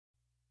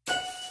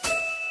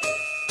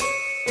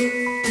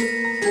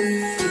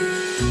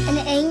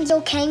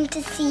angel came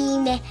to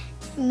see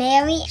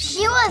Mary.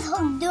 She was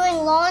doing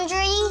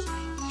laundry,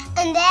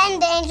 and then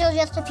the angel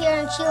just appeared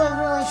and she was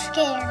really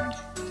scared.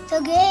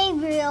 So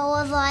Gabriel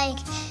was like,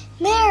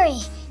 Mary,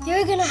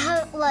 you're gonna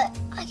have, what?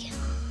 I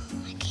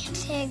can't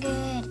say it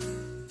good.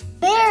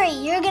 Mary,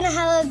 you're gonna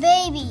have a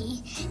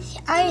baby.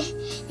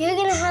 You're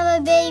gonna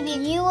have a baby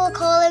and you will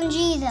call him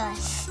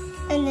Jesus.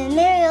 And then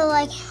Mary was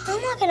like,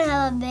 I'm not gonna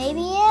have a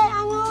baby yet.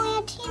 I'm only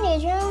a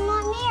teenager, I'm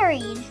not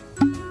married.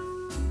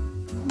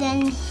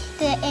 Then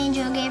the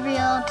angel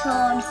Gabriel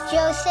told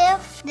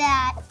Joseph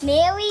that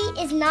Mary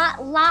is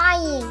not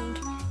lying.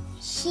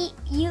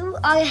 You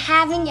are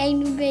having a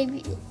new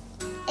baby.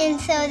 And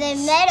so they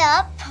met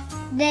up.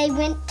 They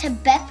went to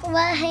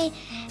Bethlehem,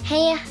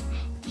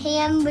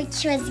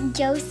 which was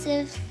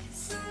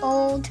Joseph's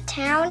old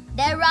town.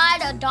 They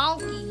ride a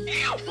donkey.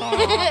 I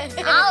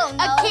don't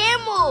know. A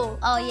camel.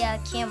 Oh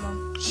yeah, a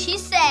camel. She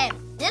said,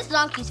 this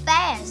donkey's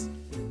fast.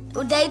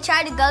 They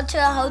tried to go to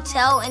a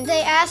hotel and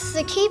they asked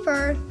the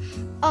keeper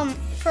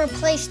for a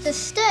place to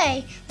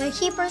stay. The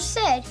keeper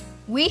said,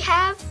 We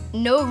have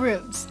no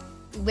rooms.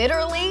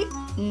 Literally,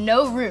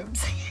 no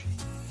rooms.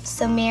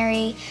 So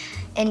Mary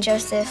and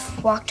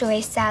Joseph walked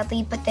away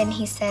sadly, but then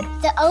he said,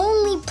 the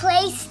only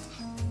place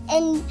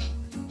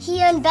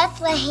here in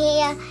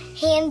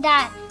Bethlehem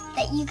that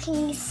you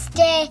can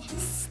stay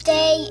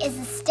is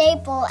a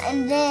stable.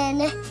 And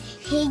then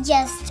he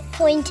just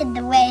pointed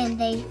the way and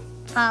they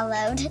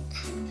followed.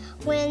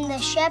 When the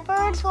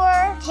shepherds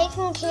were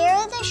taking care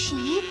of the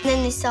sheep,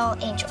 then they saw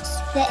angels.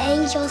 The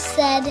angel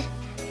said,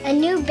 a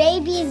new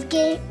baby is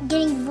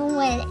getting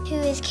born, who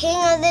is King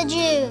of the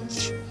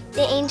Jews.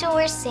 The angel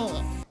were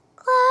singing.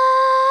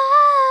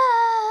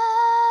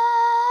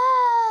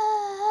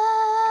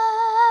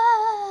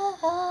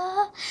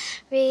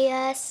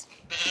 Glorious.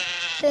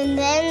 And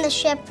then the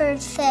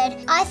shepherd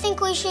said, I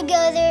think we should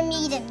go there and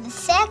meet him. The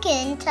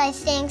second, I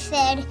think,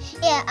 said,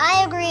 yeah,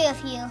 I agree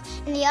with you.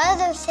 And the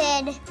other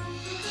said,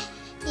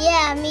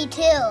 yeah, me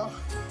too.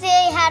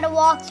 They had to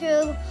walk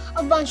through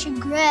a bunch of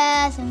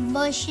grass and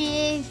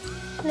bushes,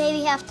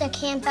 maybe have to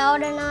camp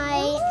out a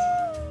night.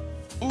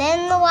 And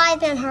then the wise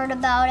men heard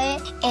about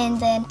it. And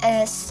then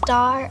a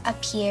star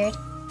appeared.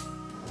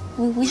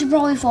 We should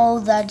probably follow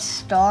that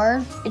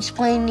star. It's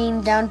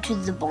pointing down to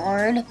the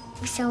barn.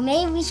 So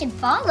maybe we should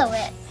follow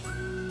it.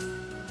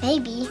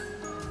 Maybe.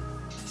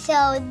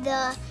 So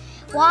the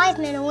wise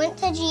men went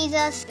to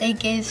Jesus. They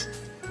gave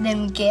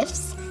them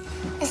gifts.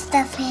 A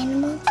stuffed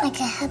animal, like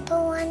a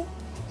hippo one,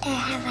 that I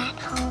have at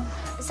home.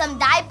 Some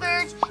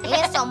diapers,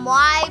 and some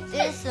wipes,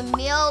 and some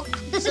milk,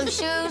 some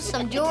shoes,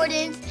 some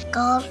Jordans.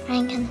 Gold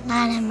ring and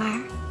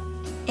Latimer.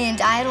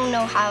 And I don't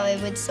know how I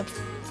would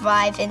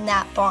survive in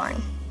that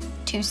barn.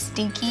 Too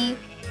stinky,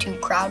 too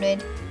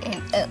crowded,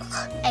 and ugh.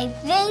 I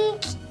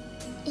think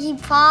he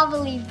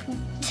probably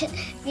pooped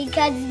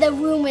because the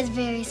room was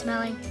very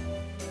smelly.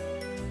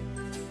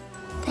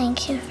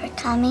 Thank you for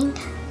coming.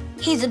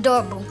 He's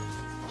adorable.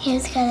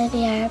 He's gonna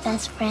be our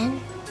best friend.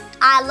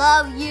 I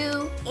love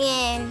you,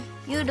 and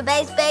you're the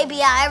best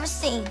baby I ever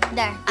seen.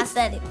 There, I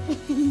said it.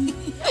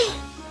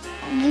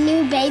 The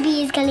new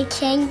baby is gonna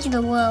change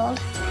the world.